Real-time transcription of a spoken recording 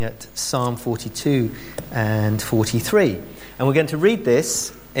At Psalm 42 and 43. And we're going to read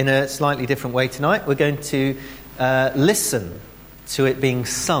this in a slightly different way tonight. We're going to listen to it being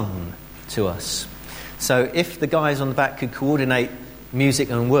sung to us. So if the guys on the back could coordinate music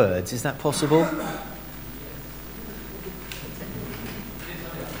and words, is that possible?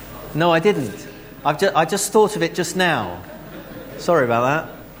 No, I didn't. I just thought of it just now. Sorry about that.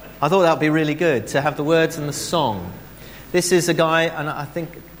 I thought that would be really good to have the words and the song. This is a guy, and I think,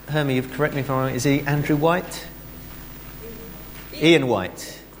 Hermie, you correct me if I'm wrong, is he Andrew White? Ian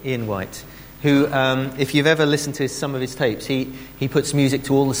White, who, if you've ever listened to some of his tapes, he puts music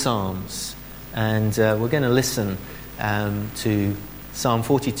to all the Psalms. And we're going to listen to Psalm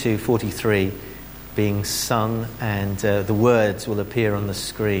 42, 43 being sung, and the words will appear on the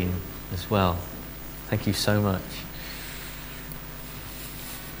screen as well. Thank you so much.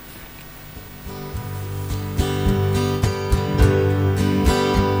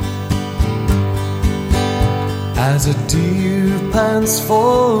 As a deer pants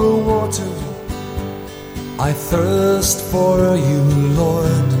for water, I thirst for you,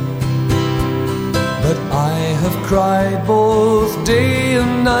 Lord. But I have cried both day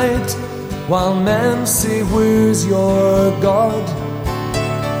and night, while men say, where's your God?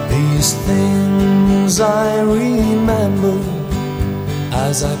 These things I remember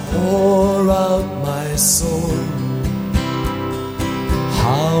as I pour out my soul.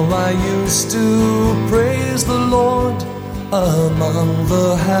 How I used to praise the Lord among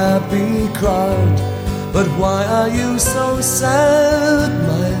the happy crowd. But why are you so sad,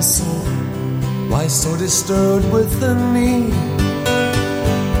 my soul? Why so disturbed within me?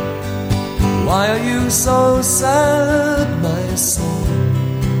 Why are you so sad, my soul?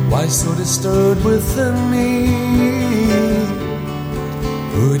 Why so disturbed within me?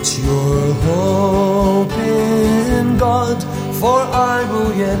 Put your hope in God, for I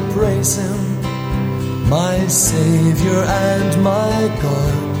will yet praise Him, my Savior and my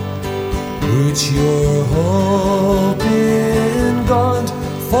God. Put your hope in God,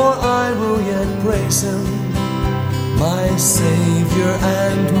 for I will yet praise Him, my Savior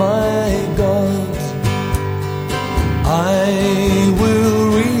and my God. I will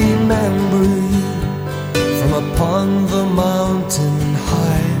remember you from upon the mountain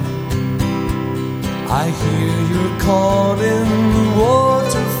high. I hear your calling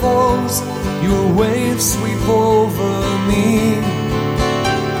waterfalls, your waves sweep over me.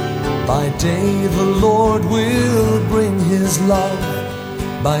 By day the Lord will bring His love,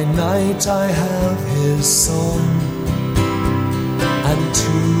 by night I have His song. And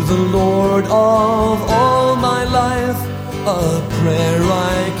to the Lord of all my life, a prayer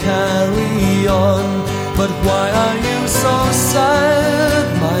I carry on. But why are you so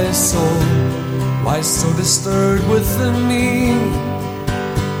sad, my soul? Why so disturbed within me?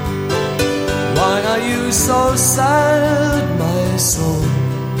 Why are you so sad, my soul?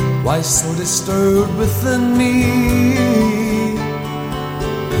 Why so disturbed within me?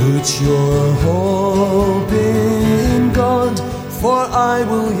 Put your hope in God, for I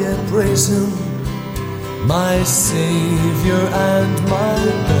will yet praise Him, my Savior and my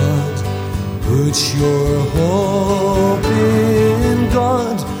God. Put your hope in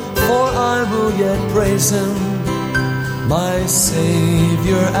God, for I will yet praise Him, my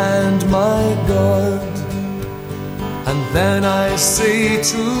Savior and my God. And then I say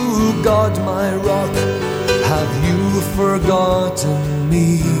to God, my rock, have you forgotten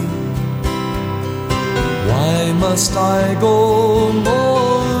me? Why must I go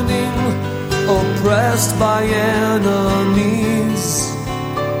mourning, oppressed by enemies?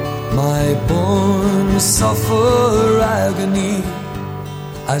 My bones suffer agony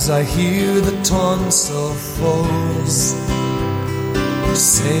as I hear the taunts of foes,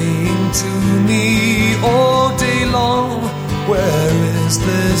 saying to me all day long, where is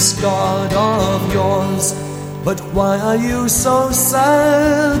this God of yours? But why are you so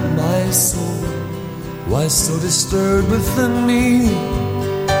sad, my soul? Why so disturbed within me?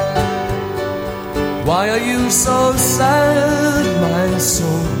 Why are you so sad, my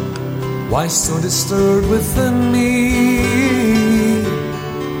soul? Why so disturbed within me?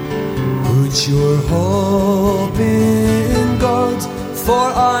 Put your hope in God,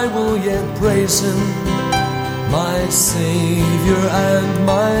 for I will yet praise Him, my Savior and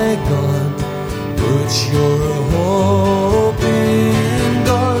my God. Put your hope in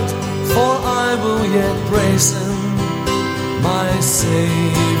God, for I will yet praise Him, my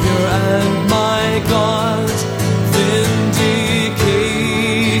Savior and my God. Vindicate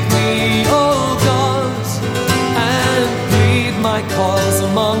me, O God, and plead my cause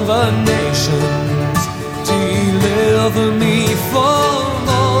among the nations. Deliver me from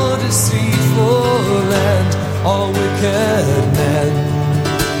all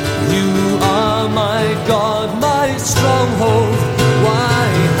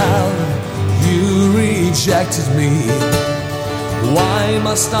rejected me. Why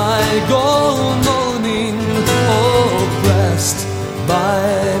must I go moaning, oppressed by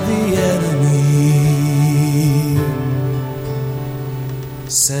the enemy?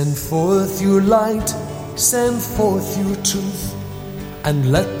 Send forth your light, send forth your truth,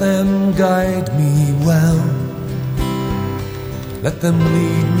 and let them guide me well. Let them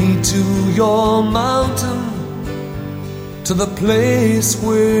lead me to your mountain, to the place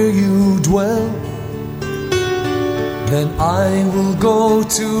where you dwell. Then I will go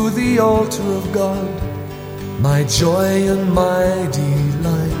to the altar of God, my joy and my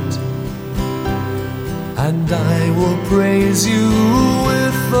delight. And I will praise you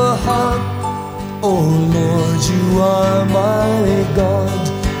with the harp. Oh Lord, you are my God.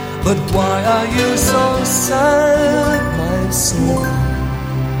 But why are you so sad, my soul?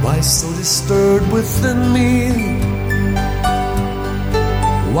 Why so disturbed within me?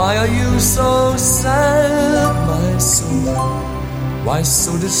 Why are you so sad, my soul? Why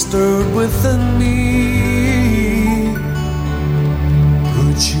so disturbed within me?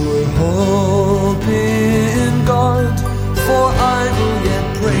 Put your hope in God, for I will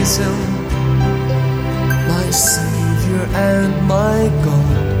yet praise Him, my Savior and my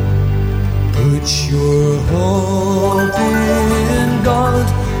God. Put your hope in God,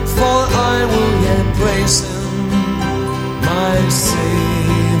 for I will yet praise Him, my Savior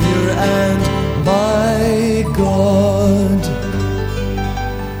and my God.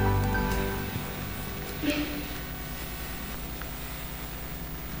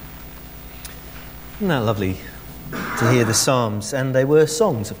 Isn't that lovely to hear the Psalms? And they were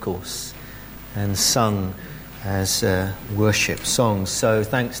songs, of course, and sung as worship songs. So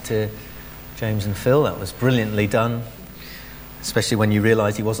thanks to James and Phil, that was brilliantly done, especially when you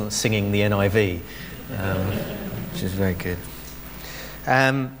realise he wasn't singing the NIV, which is very good.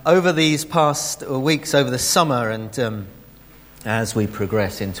 Over these past weeks, over the summer, and as we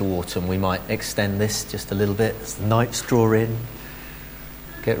progress into autumn, we might extend this just a little bit as the nights draw in.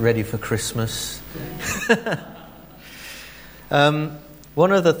 Get ready for Christmas.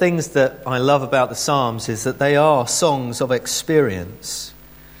 One of the things that I love about the Psalms is that they are songs of experience.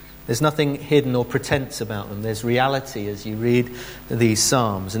 There's nothing hidden or pretense about them. There's reality as you read these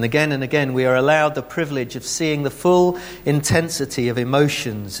Psalms. And again, we are allowed the privilege of seeing the full intensity of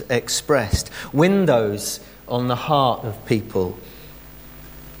emotions expressed. Windows on the heart of people.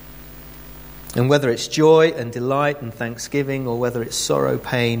 And whether it's joy and delight and thanksgiving, or whether it's sorrow,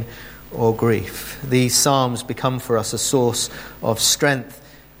 pain, or grief, these Psalms become for us a source of strength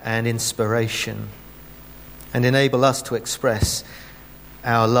and inspiration, and enable us to express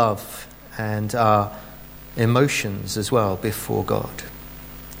our love and our emotions as well before God.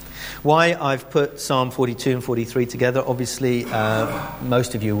 Why I've put Psalm 42 and 43 together, obviously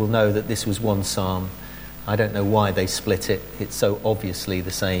most of you will know that this was one psalm. I don't know why they split it. It's so obviously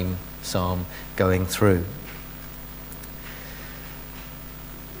the same psalm going through.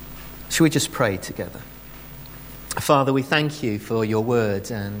 Shall we just pray together? Father, we thank you for your word,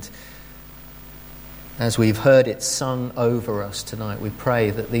 and as we've heard it sung over us tonight, we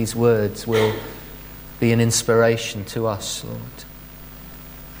pray that these words will be an inspiration to us, Lord.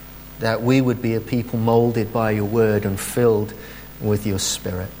 That we would be a people moulded by your word and filled with your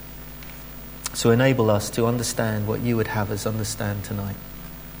Spirit. So enable us to understand what you would have us understand tonight.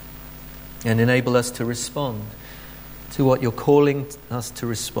 And enable us to respond to what you're calling us to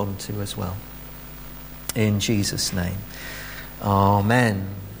respond to as well. In Jesus' name. Amen.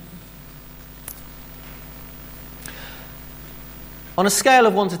 On a scale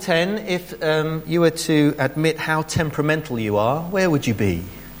of 1 to 10, if you were to admit how temperamental you are, where would you be?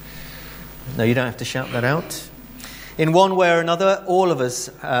 No, you don't have to shout that out. In one way or another, all of us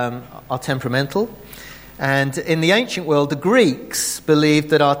are temperamental. And in the ancient world, the Greeks believed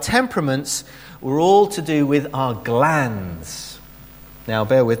that our temperaments were all to do with our glands. Now,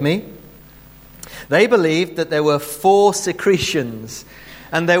 bear with me. They believed that there were 4 secretions,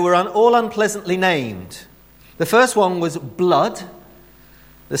 and they were all unpleasantly named. The first one was blood.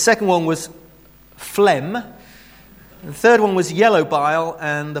 The second one was phlegm. The third one was yellow bile,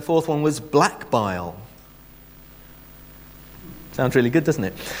 and the fourth one was black bile. Sounds really good, doesn't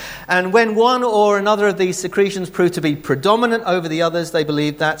it? And when one or another of these secretions proved to be predominant over the others, they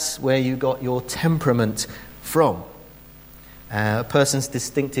believed that's where you got your temperament from. A person's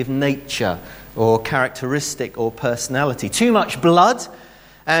distinctive nature or characteristic or personality. Too much blood,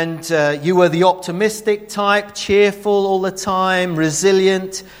 and you were the optimistic type, cheerful all the time,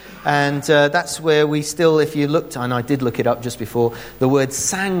 resilient. And that's where we still, if you looked, and I did look it up just before, the word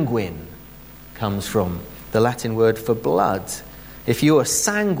sanguine comes from, the Latin word for blood. If you're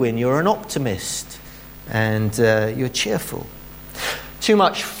sanguine, you're an optimist. and you're cheerful. Too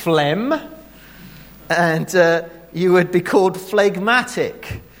much phlegm, and you would be called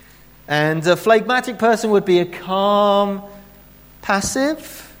phlegmatic. And a phlegmatic person would be a calm,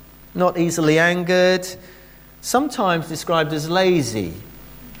 passive, not easily angered, sometimes described as lazy,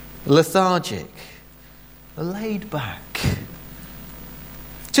 lethargic, laid back.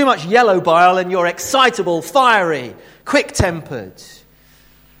 Too much yellow bile and you're excitable, fiery, quick-tempered,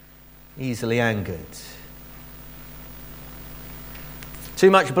 easily angered. Too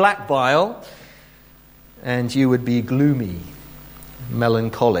much black bile and you would be gloomy,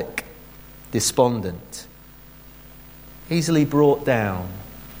 melancholic, despondent, easily brought down,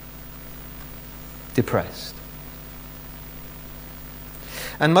 depressed.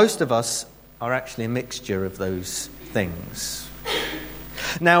 And most of us are actually a mixture of those things.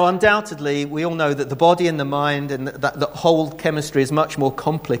 Now, undoubtedly, we all know that the body and the mind and that the whole chemistry is much more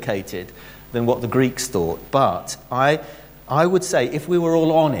complicated than what the Greeks thought. But I would say if we were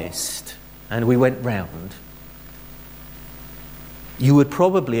all honest and we went round, you would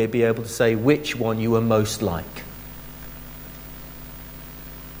probably be able to say which one you were most like.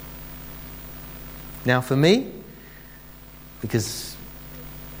 Now, for me, because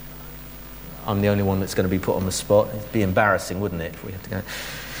I'm the only one that's going to be put on the spot, it'd be embarrassing, wouldn't it, if we had to go.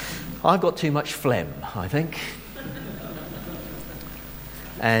 I've got too much phlegm, I think.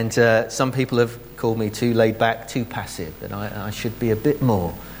 And some people have called me too laid back, too passive, that I should be a bit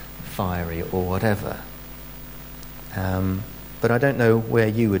more fiery or whatever. But I don't know where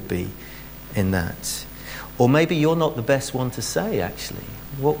you would be in that. Or maybe you're not the best one to say, actually.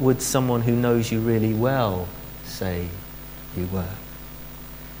 What would someone who knows you really well say you were?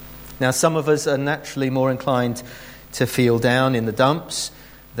 Now, some of us are naturally more inclined to feel down in the dumps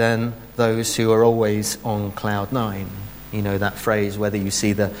than those who are always on cloud nine. You know that phrase, whether you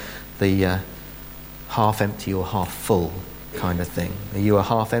see the half empty or half full kind of thing. Are you a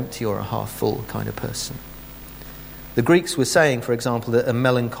half empty or a half full kind of person? The Greeks were saying, for example, that a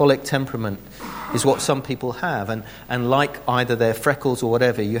melancholic temperament is what some people have, and like either their freckles or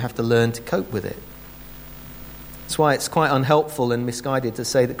whatever, you have to learn to cope with it. That's why it's quite unhelpful and misguided to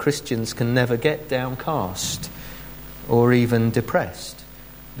say that Christians can never get downcast or even depressed,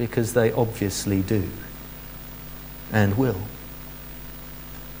 because they obviously do and will.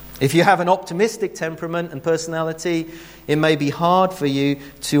 If you have an optimistic temperament and personality, it may be hard for you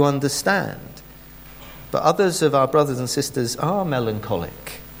to understand. But others of our brothers and sisters are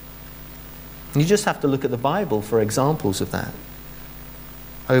melancholic. You just have to look at the Bible for examples of that.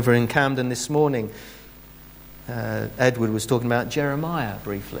 Over in Camden this morning, Edward was talking about Jeremiah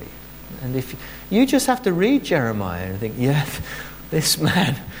briefly. And if you just have to read Jeremiah and think, yeah, this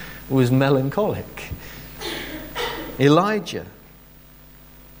man was melancholic. Elijah.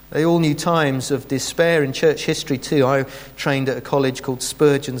 They all knew times of despair in church history too. I trained at a college called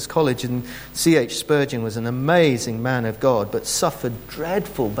Spurgeon's College, and C.H. Spurgeon was an amazing man of God, but suffered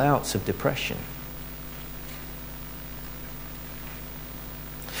dreadful bouts of depression.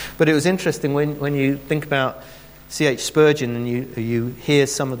 But it was interesting when you think about C.H. Spurgeon and you hear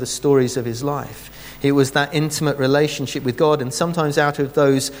some of the stories of his life. It was that intimate relationship with God, and sometimes out of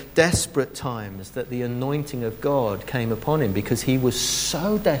those desperate times that the anointing of God came upon him, because he was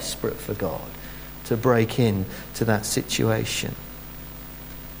so desperate for God to break in to that situation.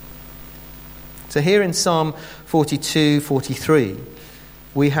 So here in Psalm 42, 43,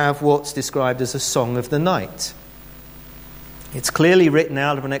 we have what's described as a song of the night. It's clearly written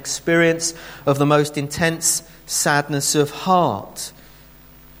out of an experience of the most intense sadness of heart.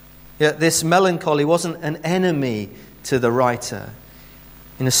 Yet this melancholy wasn't an enemy to the writer.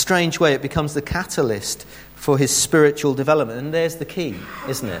 In a strange way, it becomes the catalyst for his spiritual development. And there's the key,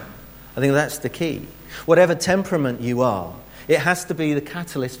 isn't it? I think that's the key. Whatever temperament you are, it has to be the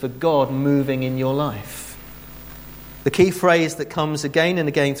catalyst for God moving in your life. The key phrase that comes again and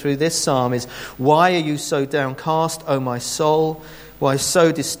again through this psalm is, "Why are you so downcast, O my soul? Why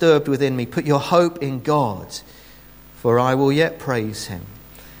so disturbed within me? Put your hope in God, for I will yet praise him,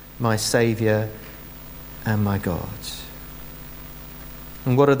 my Saviour and my God."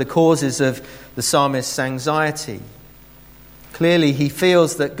 And what are the causes of the psalmist's anxiety? Clearly, he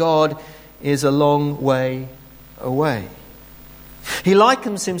feels that God is a long way away. He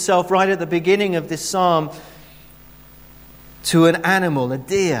likens himself right at the beginning of this psalm to an animal, a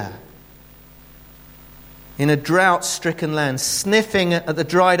deer, in a drought-stricken land, sniffing at the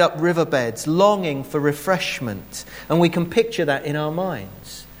dried-up riverbeds, longing for refreshment. And we can picture that in our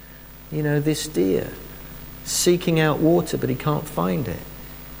minds. You know, this deer seeking out water, but he can't find it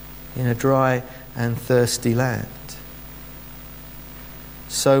in a dry and thirsty land.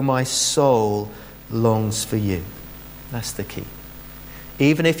 So my soul longs for you. That's the key.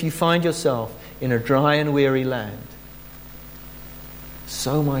 Even if you find yourself in a dry and weary land,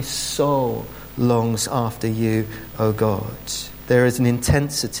 so my soul longs after you, O God. There is an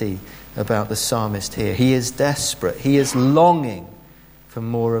intensity about the psalmist here. He is desperate. He is longing for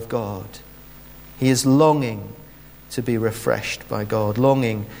more of God. He is longing to be refreshed by God,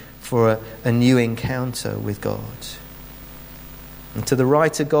 longing for a new encounter with God. And to the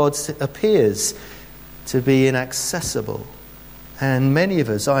writer, God appears to be inaccessible. And many of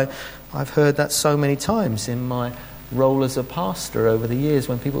us, I've heard that so many times in my role as a pastor over the years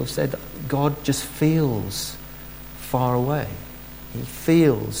when people have said, God just feels far away. He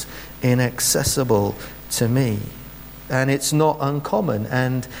feels inaccessible to me. And it's not uncommon.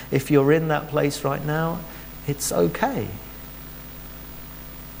 And if you're in that place right now, it's okay.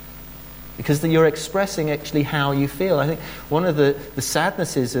 Because you're expressing actually how you feel. I think one of the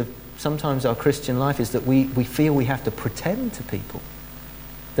sadnesses of sometimes our Christian life is that we feel we have to pretend to people.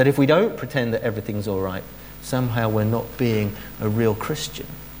 That if we don't pretend that everything's all right, somehow we're not being a real Christian.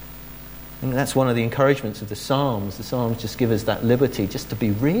 And that's one of the encouragements of the Psalms. The Psalms just give us that liberty just to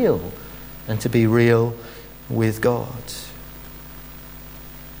be real and to be real with God.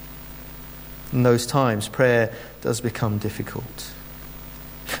 In those times, prayer does become difficult.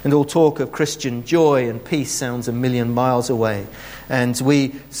 And all talk of Christian joy and peace sounds a million miles away. And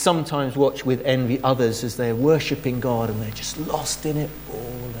we sometimes watch with envy others as they're worshipping God and they're just lost in it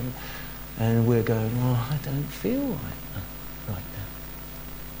all. And we're going, oh, I don't feel right now.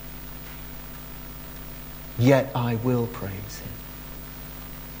 Yet I will praise him.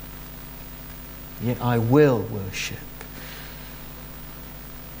 Yet I will worship.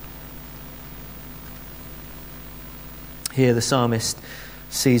 Here the psalmist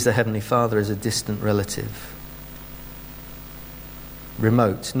sees the Heavenly Father as a distant relative.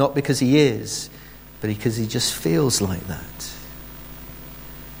 Remote, not because he is, but because he just feels like that.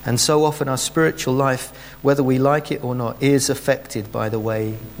 And so often our spiritual life, whether we like it or not, is affected by the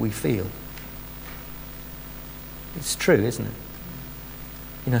way we feel. It's true, isn't it?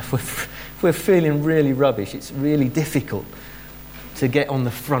 You know, if we're feeling really rubbish, it's really difficult to get on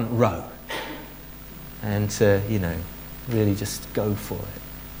the front row and to, really just go for it.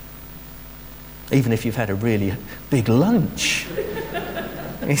 Even if you've had a really big lunch,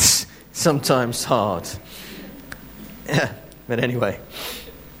 it's sometimes hard. Yeah, but anyway.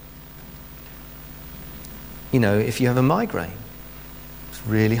 If you have a migraine, it's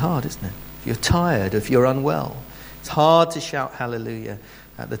really hard, isn't it? If you're tired, if you're unwell, it's hard to shout hallelujah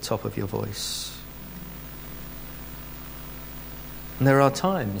at the top of your voice. And there are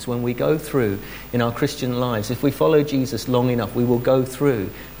times when we go through in our Christian lives, if we follow Jesus long enough, we will go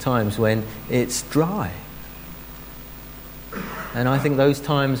through times when it's dry. And I think those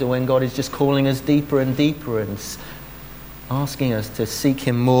times are when God is just calling us deeper and deeper and asking us to seek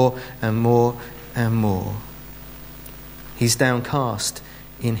him more and more and more. He's downcast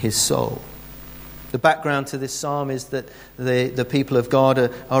in his soul. The background to this psalm is that the people of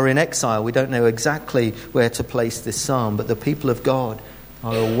God are in exile. We don't know exactly where to place this psalm, but the people of God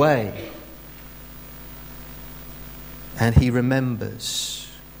are away. And he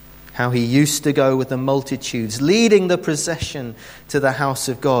remembers how he used to go with the multitudes, leading the procession to the house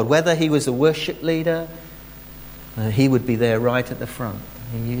of God. Whether he was a worship leader, he would be there right at the front.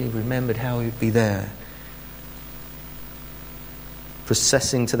 He remembered how he would be there,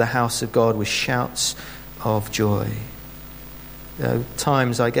 processing to the house of God with shouts of joy. There are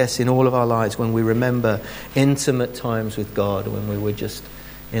times, I guess, in all of our lives when we remember intimate times with God, when we were just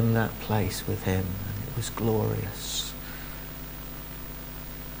in that place with him, and it was glorious.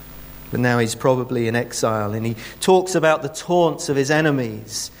 But now he's probably in exile, and he talks about the taunts of his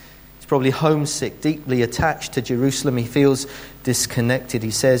enemies. He's probably homesick, deeply attached to Jerusalem. He feels disconnected.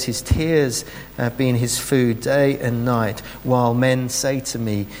 He says his tears have been his food day and night, while men say to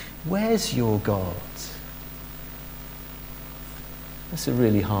me, where's your God? That's a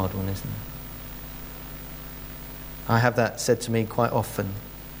really hard one, isn't it? I have that said to me quite often.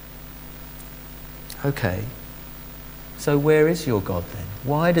 Okay, so where is your God then?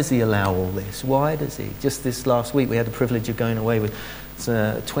 Why does he allow all this? Why does he? Just this last week we had the privilege of going away with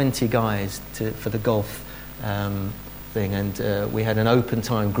 20 guys for the golf thing, and we had an open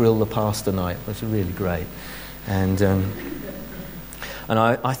time grill the pastor night, which was really great. And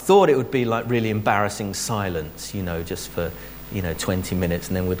I thought it would be like really embarrassing silence, just for 20 minutes,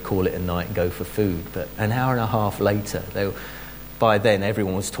 and then we'd call it a night and go for food. But an hour and a half later, by then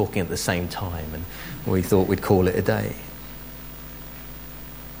everyone was talking at the same time, and we thought we'd call it a day.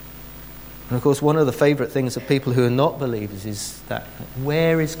 And of course, one of the favourite things of people who are not believers is that,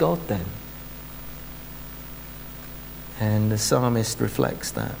 where is God then? And the psalmist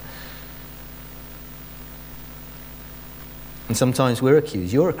reflects that. And sometimes we're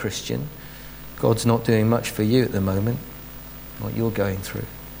accused. You're a Christian. God's not doing much for you at the moment, what you're going through.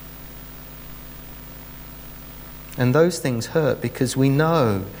 And those things hurt because we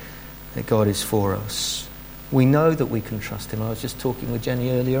know that God is for us. We know that we can trust him. I was just talking with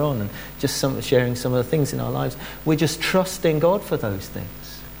Jenny earlier on and just sharing some of the things in our lives. We're just trusting God for those things.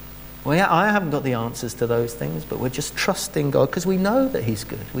 Well, yeah, I haven't got the answers to those things, but we're just trusting God because we know that he's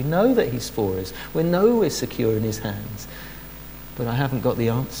good. We know that he's for us. We know we're secure in his hands. But I haven't got the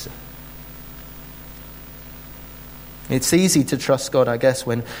answer. It's easy to trust God, I guess,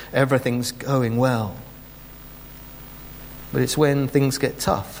 when everything's going well. But it's when things get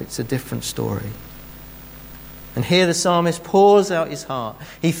tough, it's a different story. And here the psalmist pours out his heart.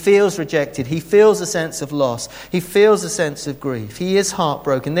 He feels rejected. He feels a sense of loss. He feels a sense of grief. He is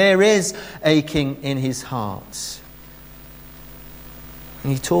heartbroken. There is aching in his heart.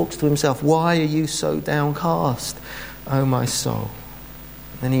 And he talks to himself, "Why are you so downcast, O my soul?"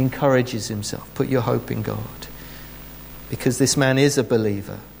 And he encourages himself, put your hope in God. Because this man is a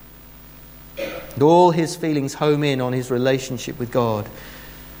believer. And all his feelings home in on his relationship with God.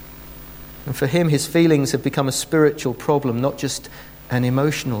 And for him, his feelings have become a spiritual problem, not just an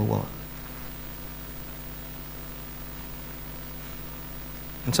emotional one.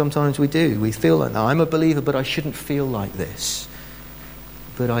 And sometimes we do. We feel like, no, I'm a believer, but I shouldn't feel like this.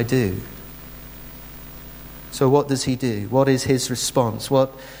 But I do. So what does he do? What is his response?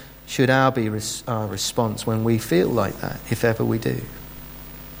 What should our response when we feel like that, if ever we do?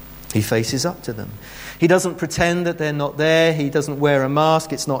 He faces up to them. He doesn't pretend that they're not there. He doesn't wear a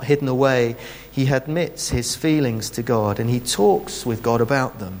mask. It's not hidden away. He admits his feelings to God and he talks with God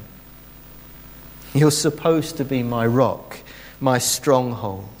about them. You're supposed to be my rock, my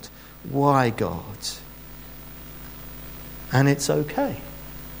stronghold. Why, God? And it's okay.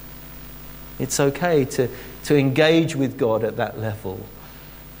 It's okay to engage with God at that level.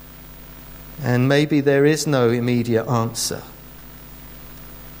 And maybe there is no immediate answer.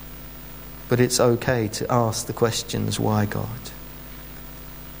 But it's okay to ask the questions, why, God?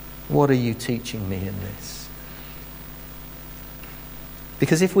 What are you teaching me in this?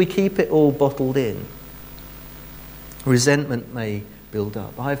 Because if we keep it all bottled in, resentment may build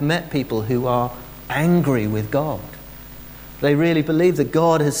up. I've met people who are angry with God. They really believe that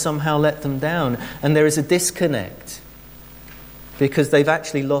God has somehow let them down, and there is a disconnect because they've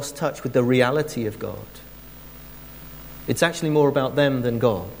actually lost touch with the reality of God. It's actually more about them than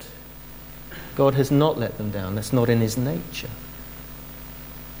God. God has not let them down. That's not in his nature.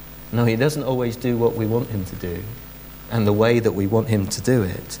 No, he doesn't always do what we want him to do and the way that we want him to do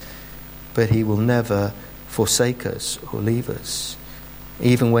it. But he will never forsake us or leave us.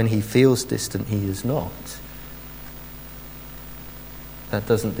 Even when he feels distant, he is not. That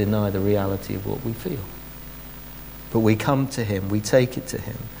doesn't deny the reality of what we feel. But we come to him, we take it to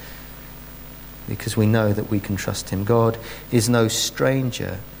him, because we know that we can trust him. God is no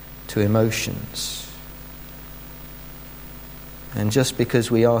stranger to emotions. And just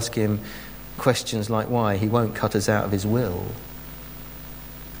because we ask him questions like why, he won't cut us out of his will.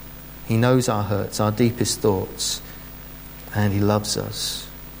 He knows our hurts, our deepest thoughts, and he loves us.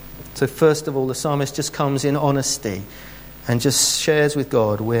 So first of all, the psalmist just comes in honesty and just shares with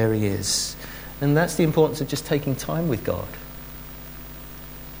God where he is. And that's the importance of just taking time with God.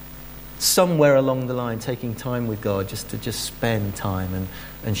 Somewhere along the line, taking time with God, just to spend time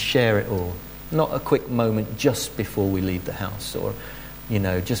and share it all. Not a quick moment just before we leave the house or,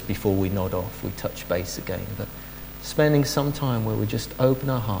 just before we nod off, we touch base again. But spending some time where we just open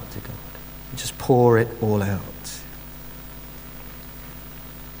our heart to God and just pour it all out.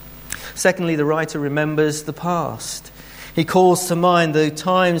 Secondly, the writer remembers the past. He calls to mind the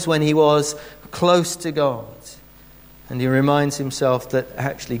times when he was close to God. And he reminds himself that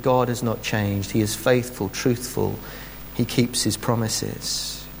actually God has not changed. He is faithful, truthful. He keeps his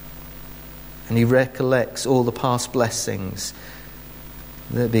promises. And he recollects all the past blessings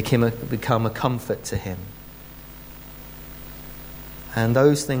that become a comfort to him. And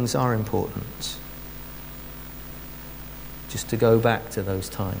those things are important. Just to go back to those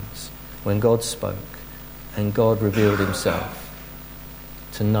times when God spoke and God revealed himself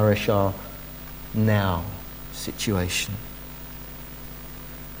to nourish our now situation.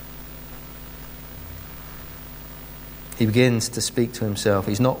 He begins to speak to himself.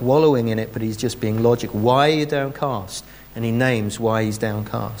 He's not wallowing in it, but he's just being logical. Why are you downcast? And he names why he's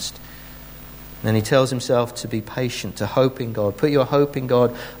downcast. And he tells himself to be patient, to hope in God. Put your hope in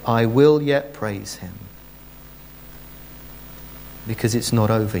God. I will yet praise him. Because it's not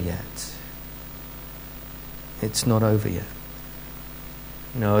over yet. It's not over yet.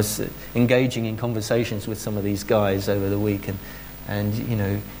 You know, I was engaging in conversations with some of these guys over the week, and you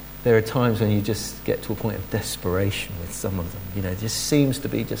know, there are times when you just get to a point of desperation with some of them. You know, it just seems to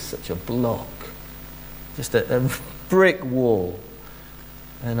be just such a block, just a brick wall.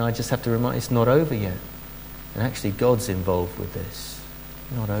 And I just have to remind, it's not over yet. And actually God's involved with this.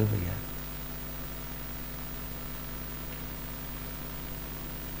 Not over yet.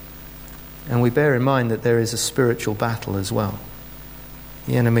 And we bear in mind that there is a spiritual battle as well.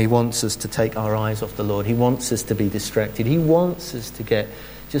 The enemy wants us to take our eyes off the Lord. He wants us to be distracted. He wants us to get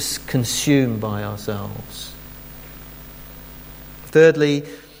just consumed by ourselves. Thirdly, the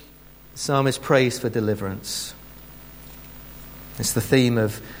psalmist prays for deliverance. It's the theme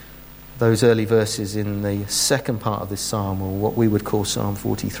of those early verses in the second part of this psalm, or what we would call Psalm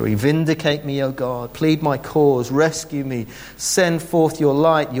 43. Vindicate me, O God, plead my cause, rescue me, send forth your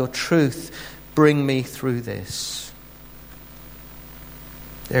light, your truth, bring me through this.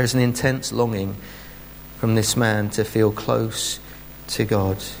 There is an intense longing from this man to feel close to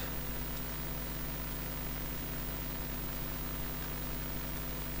God.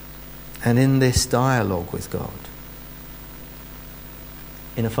 And in this dialogue with God,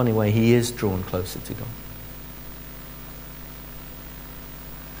 in a funny way, he is drawn closer to God.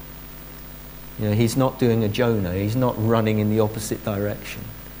 You know, he's not doing a Jonah. He's not running in the opposite direction.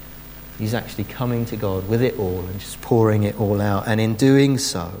 He's actually coming to God with it all and just pouring it all out. And in doing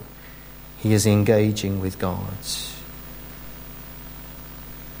so, he is engaging with God.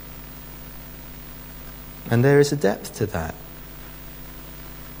 And there is a depth to that.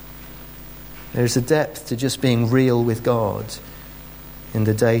 There is a depth to just being real with God in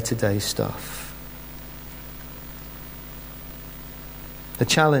the day-to-day stuff. The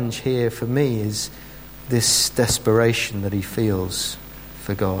challenge here for me is this desperation that he feels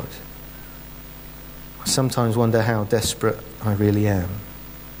for God. I sometimes wonder how desperate I really am.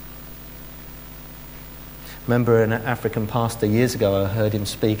 I remember an African pastor years ago, I heard him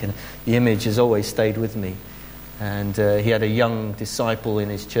speak, and the image has always stayed with me. And he had a young disciple in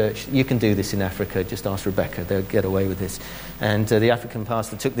his church. You can do this in Africa, just ask Rebecca, they'll get away with this. And the African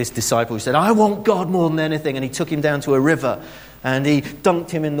pastor took this disciple who said, I want God more than anything. And he took him down to a river and he dunked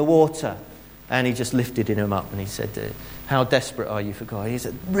him in the water. And he just lifted him up and he said, how desperate are you for God? He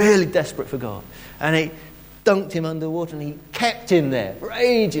said, really desperate for God. And he dunked him underwater and he kept him there for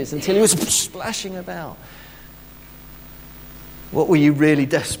ages until he was splashing about. What were you really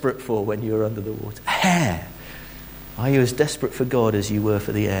desperate for when you were under the water? Air. Are you as desperate for God as you were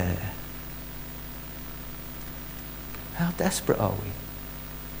for the air? How desperate are we?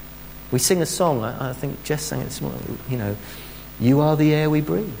 We sing a song, I think Jess sang it this morning, you know, you are the air we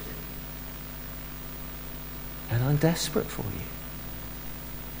breathe. And I'm desperate for you.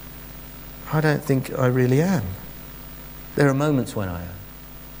 I don't think I really am. There are moments when I am.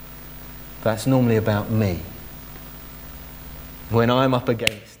 That's normally about me. When I'm up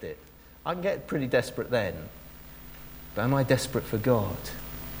against it. I can get pretty desperate then. But am I desperate for God?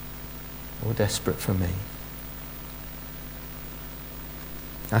 Or desperate for me?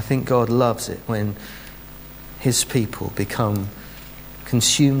 I think God loves it when his people become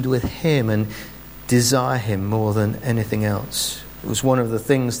consumed with him and desire him more than anything else. It was one of the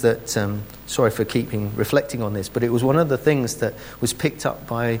things that, sorry for reflecting on this, but it was one of the things that was picked up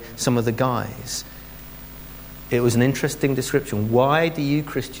by some of the guys. It was an interesting description. Why do you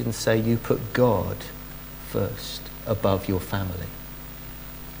Christians say you put God first above your family?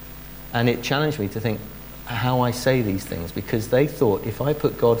 And it challenged me to think how I say these things, because they thought if I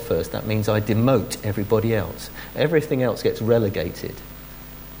put God first, that means I demote everybody else. Everything else gets relegated.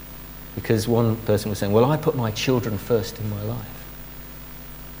 Because one person was saying, well, I put my children first in my life.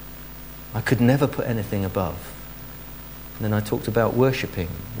 I could never put anything above. And then I talked about worshipping.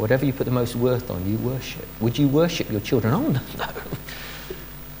 Whatever you put the most worth on, you worship. Would you worship your children? Oh, no.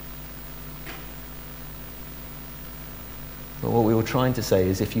 But what we were trying to say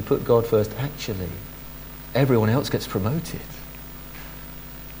is if you put God first, actually, everyone else gets promoted.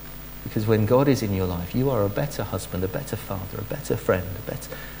 Because when God is in your life, you are a better husband, a better father, a better friend,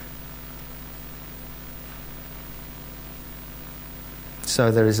 So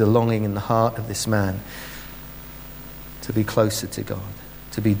there is a longing in the heart of this man to be closer to God,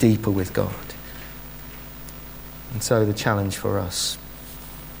 to be deeper with God. And so the challenge for us,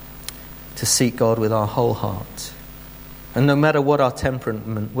 to seek God with our whole heart. And no matter what our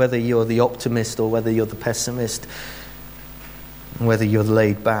temperament, whether you're the optimist or whether you're the pessimist, whether you're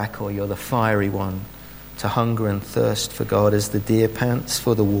laid back or you're the fiery one, to hunger and thirst for God as the deer pants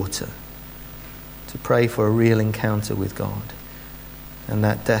for the water, to pray for a real encounter with God and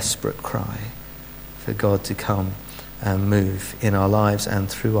that desperate cry for for God to come and move in our lives and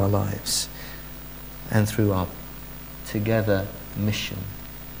through our lives and through our together mission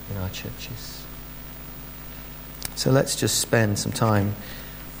in our churches. So let's just spend some time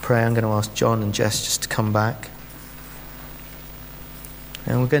praying. I'm going to ask John and Jess just to come back.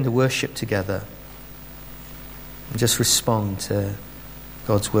 And we're going to worship together and just respond to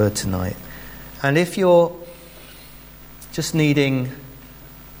God's word tonight. And if you're just needing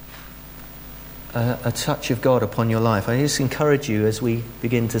a touch of God upon your life, I just encourage you as we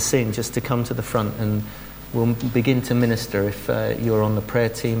begin to sing just to come to the front and we'll begin to minister. If you're on the prayer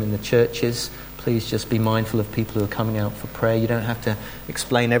team in the churches, please just be mindful of people who are coming out for prayer. You don't have to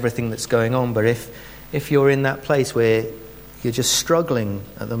explain everything that's going on, but if you're in that place where you're just struggling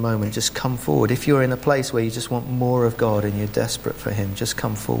at the moment, just come forward. If you're in a place where you just want more of God and you're desperate for him, just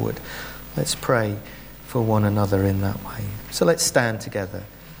come forward. Let's pray for one another in that way. So let's stand together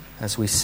as we sing.